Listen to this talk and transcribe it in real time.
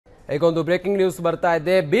ಈಗೊಂದು breaking news ಬರ್ತಾ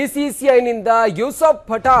ಇದೆ. ಬಿಸಿಸಿಐನಿಂದ ಯೂಸಫ್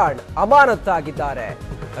ಪಠಾಣ್ ಅಮಾನತಾಗಿದ್ದಾರೆ.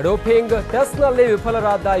 ಡೋಪಿಂಗ್ ಟೆಸ್ಟ್ನಲ್ಲಿ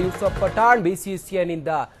ವಿಫಲರಾದ ಯೂಸಫ್ ಪಠಾಣ್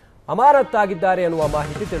ಬಿಸಿಸಿಐನಿಂದ ಅಮಾನತಾಗಿದ್ದಾರೆ ಎನ್ನುವ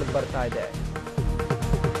ಮಾಹಿತಿ ತಿಳಿದು ಬರ್ತಾ ಇದೆ.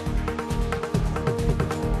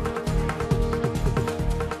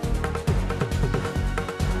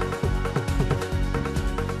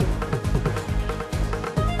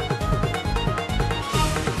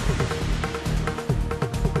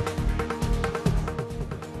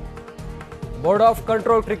 Board of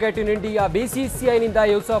control cricket in India ಬಿಸಿಸಿಐನಿಂದ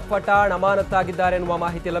Yusuf Pathan ಅಮಾನತಾಗಿದ್ದಾರೆ ಎನ್ನುವ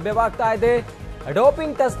ಮಾಹಿತಿ ಲಭ್ಯವಾಗ್ತಾ ಇದೆ.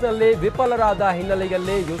 ಡೋಪಿಂಗ್ ಟೆಸ್ಟ್ನಲ್ಲಿ ವಿಫಲರಾದ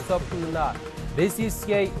ಹಿನ್ನೆಲೆಯಲ್ಲಿ ಯೂಸಫ್ನ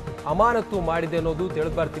ಬಿಸಿಸಿಐ ಅಮಾನತು ಮಾಡಿದೆ ಅನ್ನೋದು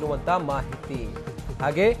ತಿಳಿದು ಬರ್ತಿರುವಂತಹ ಮಾಹಿತಿ.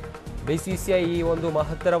 ಹಾಗೆ ಬಿಸಿಸಿಐ ಈ ಒಂದು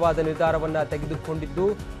ಮಹತ್ತರವಾದ ನಿರ್ಧಾರವನ್ನು ತೆಗೆದುಕೊಂಡಿದ್ದು,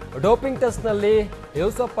 ಡೋಪಿಂಗ್ ಟೆಸ್ಟ್ನಲ್ಲಿ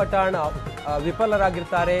ಯೂಸಫ್ ಪಠಾಣ್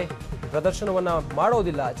ವಿಫಲರಾಗಿರ್ತಾರೆ, ಪ್ರದರ್ಶನವನ್ನ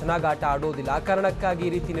ಮಾಡೋದಿಲ್ಲ, ಚೆನ್ನಾಗಿ ಆಟ ಆಡೋದಿಲ್ಲ. ಆ ಕಾರಣಕ್ಕಾಗಿ ಈ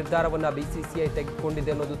ರೀತಿ ನಿರ್ಧಾರವನ್ನ ಬಿಸಿಸಿಐ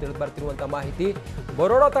ತೆಗೆದುಕೊಂಡಿದೆ ಅನ್ನೋದು ತಿಳಿದು ಬರ್ತಿರುವಂತಹ ಮಾಹಿತಿ.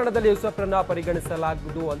 ಬರೋಡಾ ತಂಡದಲ್ಲಿ ಯೂಸಫ್ರನ್ನ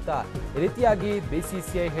ಪರಿಗಣಿಸಲಾಗುವುದು ಅಂತ ಈ ರೀತಿಯಾಗಿ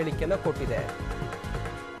ಬಿಸಿಸಿಐ ಹೇಳಿಕೆಯನ್ನು ಕೊಟ್ಟಿದೆ.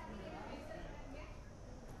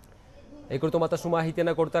 ಈ ಕುರಿತು ಮತ್ತಷ್ಟು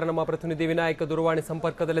ಮಾಹಿತಿಯನ್ನು ಕೊಡ್ತಾರೆ ನಮ್ಮ ಪ್ರತಿನಿಧಿ ವಿನಾಯಕ್ ದೂರವಾಣಿ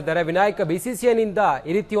ಸಂಪರ್ಕದಲ್ಲಿದ್ದಾರೆ. ವಿನಾಯಕ್, ಬಿಸಿಸಿಐನಿಂದ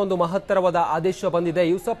ಈ ರೀತಿ ಒಂದು ಮಹತ್ತರವಾದ ಆದೇಶ ಬಂದಿದೆ,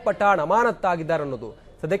 ಯೂಸಫ್ ಪಠಾಣ್ ಅಮಾನತಾಗಿದ್ದಾರೆ ಅನ್ನೋದು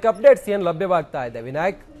ಸದ್ಯಕ್ಕೆ ಅಪ್ಡೇಟ್ಸ್ ಏನು ಲಭ್ಯವಾಗ್ತಾ ಇದೆ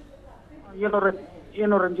ವಿನಾಯಕ್?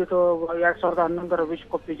 ಏನು ರಂಜಿತ್, 2011ರ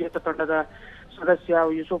ವಿಶ್ವಕಪ್ ವಿಜೇತ ತಂಡದ ಸದಸ್ಯ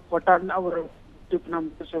ಯೂಸುಫ್ ಪಠಾಣ್ ಅವರು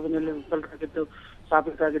ಸೇವೆಯಲ್ಲಿ ವಿಫಲರಾಗಿದ್ದು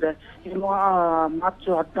ಸಾಬೀತಾಗಿದೆ. ಇನ್ನು ಮಾರ್ಚ್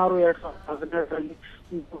 16, 2017ರಲ್ಲಿ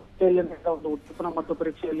ಒಂದು ಉದ್ದೀಪನ ಮತ್ತು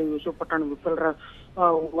ಪರೀಕ್ಷೆಯಲ್ಲಿ ಯೂಸುಫ್ ಪಠಾಣ್ ವಿಫಲರ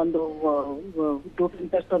ಒಂದು ಡೋಪಿಂಗ್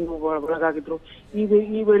ಟೆಸ್ಟ್ ಅನ್ನು ಒಳಗಾಗಿದ್ರು.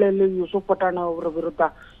 ಈ ವೇಳೆಯಲ್ಲಿ ಯೂಸುಫ್ ಪಠಾಣ್ ಅವರ ವಿರುದ್ಧ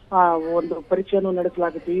ಒಂದು ಪರೀಕ್ಷೆಯನ್ನು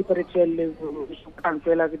ನಡೆಸಲಾಗಿತ್ತು. ಈ ಪರೀಕ್ಷೆಯಲ್ಲಿ ಯೂಸುಫ್ ಪಠಾಣ್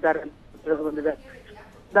ಫೇಲ್ ಆಗಿದ್ದಾರೆ ಅಂತ ತಿಳಿದು ಬಂದಿದೆ.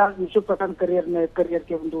 ಯೂಸುಫ್ ಪಠಾಣ್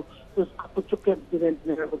ಕರಿಯರ್ಗೆ ಒಂದು ಕಪ್ಪು ಚುಕ್ಕೆ ಇದೆ ಅಂತ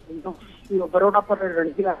ಹೇಳ್ಬೋದು. ಇನ್ನು ಈಗ ಬರೋಡಾ ಪರ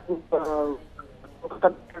ರಣಜಿ ಹಾಗೂ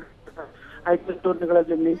IPL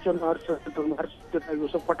ಟೂರ್ನಿಗಳಲ್ಲಿ ಮಿಂಚನ್ನು ಹರಿಸುತ್ತಿದ್ದ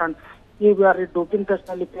ಯೂಸುಫ್ ಪಠಾಣ್ ಈ ಬಾರಿ ಡೋಪಿಂಗ್ ಟೆಸ್ಟ್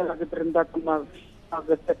ನಲ್ಲಿ ಫೇಲ್ ಆಗಿದ್ದರಿಂದ ತಮ್ಮ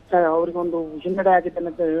ಅವರಿಗೊಂದು ಹಿನ್ನಡೆ ಆಗಿದೆ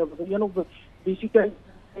ಅಂತ ಹೇಳ್ಬೋದು. ಏನು ಬಿಸಿಸಿಐ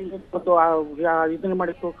ಒಂದು ಇದನ್ನ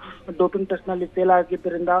ಮಾಡಿತ್ತು, ಡೋಪಿಂಗ್ ಟೆಸ್ಟ್ ನಲ್ಲಿ ಫೇಲ್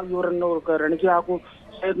ಆಗಿದ್ದರಿಂದ ಇವರನ್ನು ರಣಜಿ ಹಾಗೂ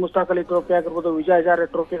ಸೈಯದ್ ಮುಸ್ತಾಕ್ ಅಲಿ ಟ್ರೋಫಿ ಆಗಿರ್ಬೋದು, ವಿಜಯ್ ಹಜಾರೆ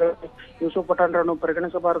ಟ್ರೋಫಿಗಳಲ್ಲಿ ಯೂಸುಫ್ ಪಠಾಣ್ರನ್ನು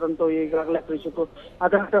ಪರಿಗಣಿಸಬಾರದಂತೂ ಈಗಾಗಲೇ ತಿಳಿಸಿತ್ತು.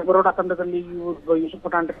 ಅದರಂತೆ ಬರೋಡಾ ತಂಡದಲ್ಲಿ ಯೂಸುಫ್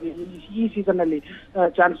ಪಠಾಣ್ ಈ ಸೀಸನ್ ನಲ್ಲಿ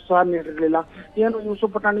ಚಾನ್ಸ್ ಸಹ ನೀಡಿರಲಿಲ್ಲ. ಏನು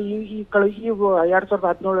ಯೂಸುಫ್ ಪಠಾಣ್ ಈ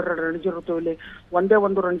 2017ರ ರಣಜಿ ಋತುವಿನಲ್ಲಿ ಒಂದೇ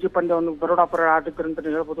ಒಂದು ರಣಜಿ ಪಂದ್ಯವನ್ನು ಬರೋಡಾ ಪರ ಆಡಿದ್ರು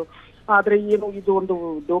ಅಂತಾನೆ ಹೇಳ್ಬೋದು. ಆದ್ರೆ ಏನು ಇದು ಒಂದು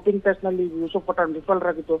ಡೋಪಿಂಗ್ ಟೆಸ್ಟ್ ನಲ್ಲಿ ಯೂಸುಫ್ ಪಠಾಣ್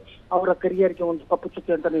ವಿಫಲರಾಗಿದ್ದು ಅವರ ಕರಿಯರ್ಗೆ ಒಂದು ಕಪ್ಪು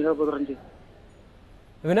ಚುಕ್ಕೆ ಅಂತಾನೆ ಹೇಳ್ಬೋದು ರಂಜಿತ್.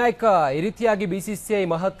 ವಿನಾಯಕ, ಈ ರೀತಿಯಾಗಿ ಬಿಸಿಸಿಐ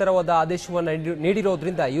ಮಹತ್ತರವಾದ ಆದೇಶವನ್ನು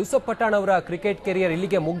ನೀಡಿರೋದ್ರಿಂದ ಯೂಸಫ್ ಪಠಾಣ್ ಅವರ ಕ್ರಿಕೆಟ್ ಕೆರಿಯರ್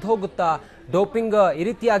ಇಲ್ಲಿಗೆ ಮುಗ್ದು ಹೋಗುತ್ತಾ? ಡೋಪಿಂಗ್ ಈ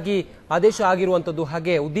ರೀತಿಯಾಗಿ ಆದೇಶ ಆಗಿರುವಂತದ್ದು,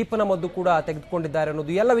 ಹಾಗೆ ಉದ್ದೀಪನ ಮದ್ದು ಕೂಡ ತೆಗೆದುಕೊಂಡಿದ್ದಾರೆ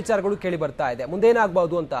ಅನ್ನೋದು ಎಲ್ಲ ವಿಚಾರಗಳು ಕೇಳಿ ಬರ್ತಾ ಇದೆ.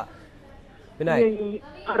 ಮುಂದೇನಾಗಬಹುದು ಅಂತ ವಿನಾಯಕ್?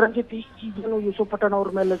 ರಂಜಿತ್, ಈಗೇನು ಯೂಸುಫ್ ಪಠಾಣ್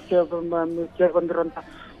ಅವ್ರ ಮೇಲೆ ಕೇಳಿ ಬಂದಿರುವಂತ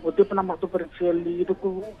ಉದ್ದೀಪನ ಮತ್ತು ಪರೀಕ್ಷೆಯಲ್ಲಿ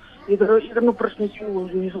ಇದನ್ನು ಪ್ರಶ್ನಿಸಿ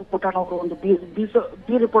ಯೂಸುಫ್ ಪಠಾಣ್ ಅವರು ಒಂದು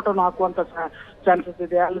ಬಿ ರಿಪೋರ್ಟ್ ಅನ್ನು ಹಾಕುವಂತ ಚಾನ್ಸಸ್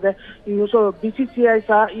ಇದೆ. ಅಲ್ಲದೆ ಬಿಸಿಸಿಐ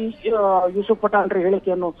ಸಹ ಈ ಯೂಸುಫ್ ಪಠಾಣ್ರ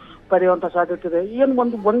ಹೇಳಿಕೆಯನ್ನು ಪಡೆಯುವಂತ ಸಾಧ್ಯತೆ ಇದೆ. ಏನು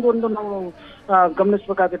ಒಂದು ನಾವು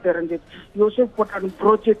ಗಮನಿಸಬೇಕಾಗುತ್ತೆ ರಂಜಿತ್, ಯೂಸುಫ್ ಪಠಾಣ್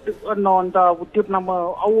ಬ್ರೋಚಿಟ್ ಅನ್ನೋ ಉದ್ದೀಪನ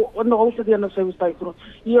ಒಂದು ಔಷಧಿಯನ್ನು ಸೇವಿಸ್ತಾ ಇದ್ರು.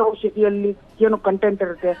 ಈ ಔಷಧಿಯಲ್ಲಿ ಏನು ಕಂಟೆಂಟ್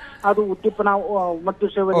ಇರುತ್ತೆ ಅದು ಉದ್ದೀಪನ ಮತ್ತು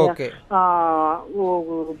ಸೇವನೆ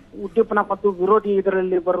ಉದ್ದೀಪನ ಮತ್ತು ವಿರೋಧಿ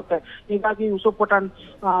ಇದರಲ್ಲಿ ಬರುತ್ತೆ. ಹೀಗಾಗಿ ಯೂಸುಫ್ ಪಠಾಣ್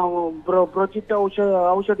ಬ್ರೋಚಿಟ್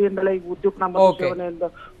ಔಷಧಿಯಿಂದಲೇ ಉದ್ದೀಪನ ಮತ್ತು ಸೇವನೆಯಿಂದ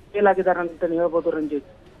ಫೇಲ್ ಆಗಿದ್ದಾರೆ ಅಂತ ಹೇಳ್ಬೋದು Ranjit.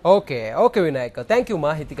 Okay Vinayak, thank you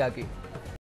ಮಾಹಿತಿಗಾಗಿ.